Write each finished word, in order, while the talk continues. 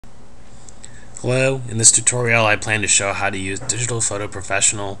Hello, in this tutorial I plan to show how to use Digital Photo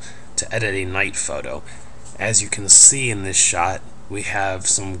Professional to edit a night photo. As you can see in this shot, we have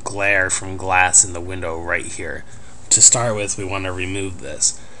some glare from glass in the window right here. To start with, we want to remove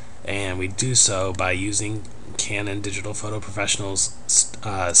this, and we do so by using Canon Digital Photo Professional's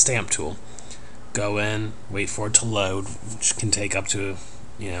stamp tool. Go in, wait for it to load, which can take up to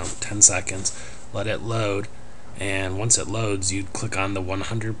 10 seconds. Let it load, and once it loads, you click on the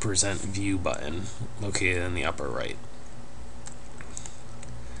 100% view button located in the upper right.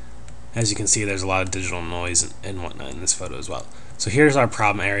 As you can see, there's a lot of digital noise and whatnot in this photo as well. So here's our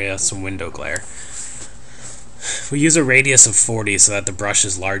problem area, some window glare. We use a radius of 40 so that the brush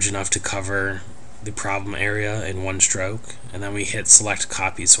is large enough to cover the problem area in one stroke, and then we hit select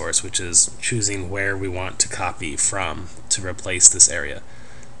copy source, which is choosing where we want to copy from to replace this area.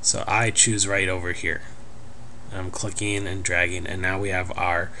 So I choose right over here. I'm clicking and dragging, and now we have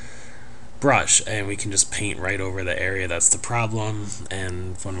our brush, and we can just paint right over the area that's the problem.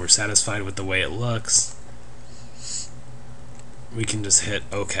 And when we're satisfied with the way it looks, we can just hit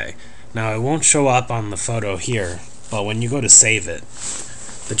OK. Now it won't show up on the photo here, but when you go to save it,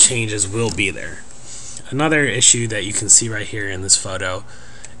 the changes will be there. Another issue that you can see right here in this photo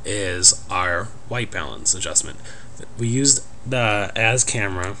is our white balance adjustment. We used the as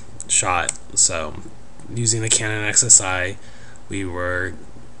camera shot, so using the Canon XSI, we were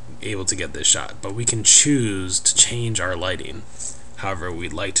able to get this shot, but we can choose to change our lighting however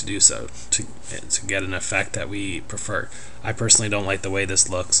we'd like to do so to get an effect that we prefer. I personally don't like the way this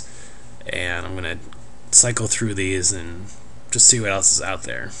looks, and I'm going to cycle through these and just see what else is out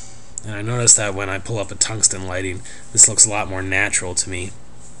there. And I noticed that when I pull up a tungsten lighting, this looks a lot more natural to me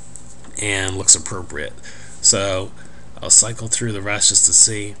and looks appropriate. So I'll cycle through the rest just to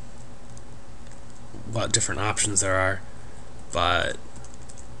see what different options there are, but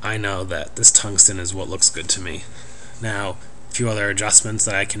I know that this tungsten is what looks good to me. Now, a few other adjustments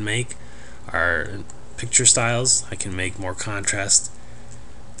that I can make are picture styles. I can make more contrast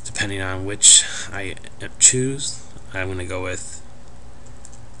depending on which I choose. I'm going to go with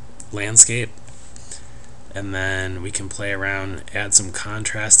landscape, and then we can play around, add some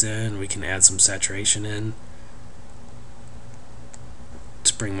contrast in, we can add some saturation in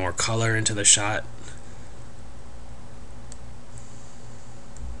to bring more color into the shot.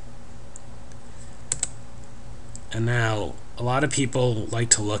 And now, a lot of people like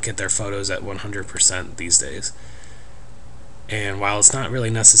to look at their photos at 100% these days. And while it's not really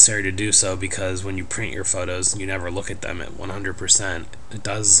necessary to do so, because when you print your photos, you never look at them at 100%, it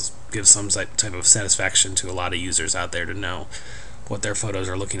does give some type of satisfaction to a lot of users out there to know what their photos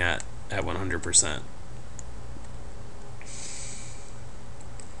are looking at 100%.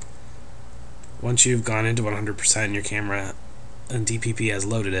 Once you've gone into 100% and your camera and DPP has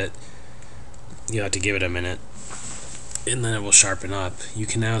loaded it, you have to give it a minute, and then it will sharpen up. You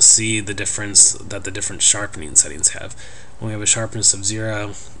can now see the difference that the different sharpening settings have. When we have a sharpness of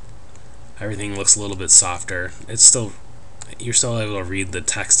 0, everything looks a little bit softer. You're still able to read the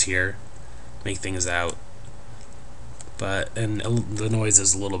text here, make things out, and the noise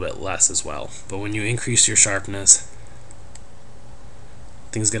is a little bit less as well. But when you increase your sharpness,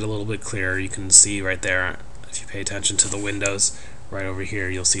 things get a little bit clearer. You can see right there, if you pay attention to the windows right over here,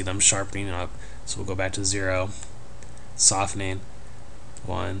 you'll see them sharpening up. So we'll go back to 0, softening,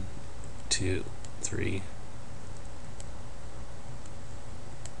 1, 2, 3,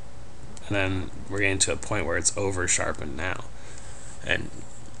 and then we're getting to a point where it's over sharpened now. And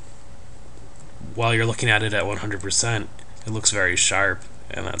while you're looking at it at 100%, it looks very sharp,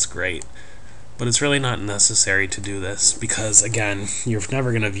 and that's great. But it's really not necessary to do this, because again, you're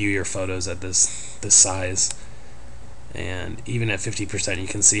never going to view your photos at this size. And even at 50%, you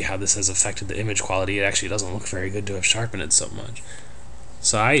can see how this has affected the image quality. It actually doesn't look very good to have sharpened it so much.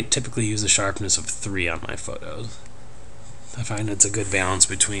 So I typically use a sharpness of 3 on my photos. I find it's a good balance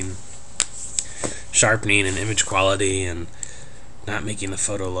between sharpening and image quality and not making the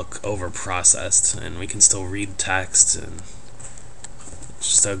photo look over-processed, and we can still read text, and it's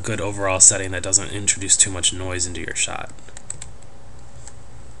just a good overall setting that doesn't introduce too much noise into your shot.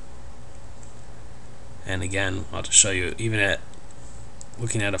 And again, I'll just show you, even at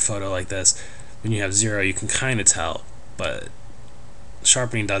looking at a photo like this, when you have 0, you can kind of tell, but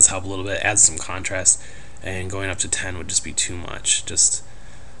sharpening does help a little bit, adds some contrast, and going up to 10 would just be too much.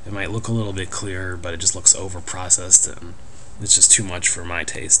 It might look a little bit clearer, but it just looks over-processed, and it's just too much for my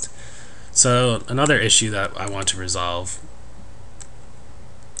taste. So another issue that I want to resolve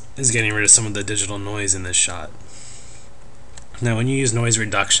is getting rid of some of the digital noise in this shot. Now when you use noise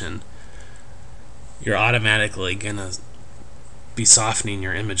reduction, you're automatically gonna be softening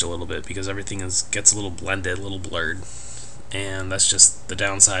your image a little bit because everything gets a little blended, a little blurred, and that's just the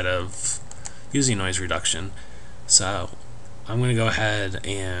downside of using noise reduction. So I'm going to go ahead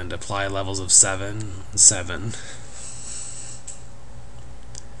and apply levels of 7 and 7.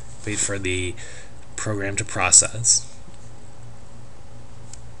 Wait for the program to process.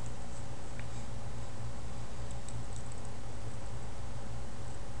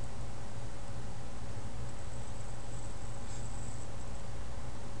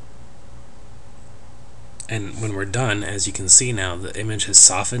 And when we're done, as you can see now, the image has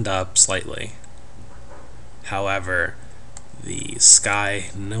softened up slightly. However, the sky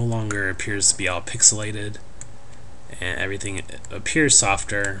no longer appears to be all pixelated, and everything appears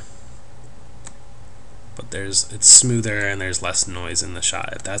softer, but it's smoother and there's less noise in the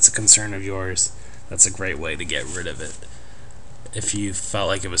shot. If that's a concern of yours, that's a great way to get rid of it. If you felt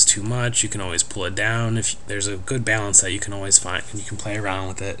like it was too much, you can always pull it down. If there's a good balance that you can always find, and you can play around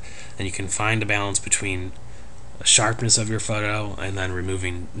with it, and you can find a balance between the sharpness of your photo and then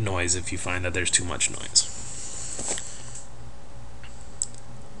removing noise if you find that there's too much noise.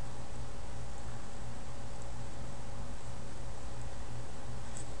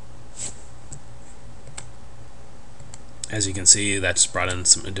 As you can see, that just brought in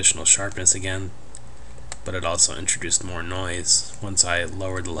some additional sharpness again, but it also introduced more noise once I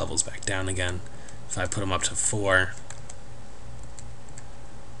lowered the levels back down again. If I put them up to 4,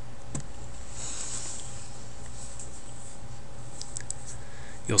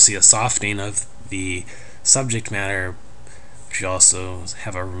 you'll see a softening of the subject matter, but you also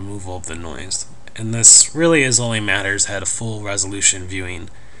have a removal of the noise. And this really only matters at a full resolution viewing.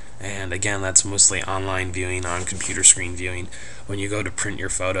 And again, that's mostly online viewing, on computer screen viewing. When you go to print your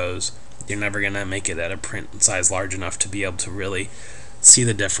photos, you're never going to make it at a print size large enough to be able to really see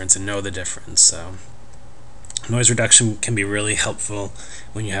the difference and know the difference. So noise reduction can be really helpful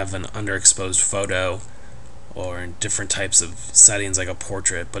when you have an underexposed photo or in different types of settings like a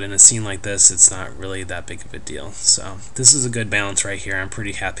portrait, but in a scene like this, it's not really that big of a deal. So this is a good balance right here. I'm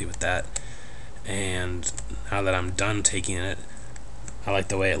pretty happy with that. And now that I'm done taking it, I like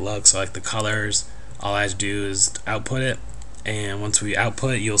the way it looks. I like the colors. All I have to do is output it, and once we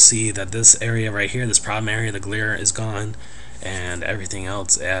output, you'll see that this area right here, this problem area, the glare is gone, and everything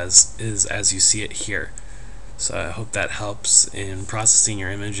else as you see it here. So I hope that helps in processing your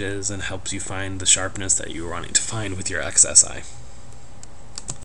images and helps you find the sharpness that you were wanting to find with your XSI.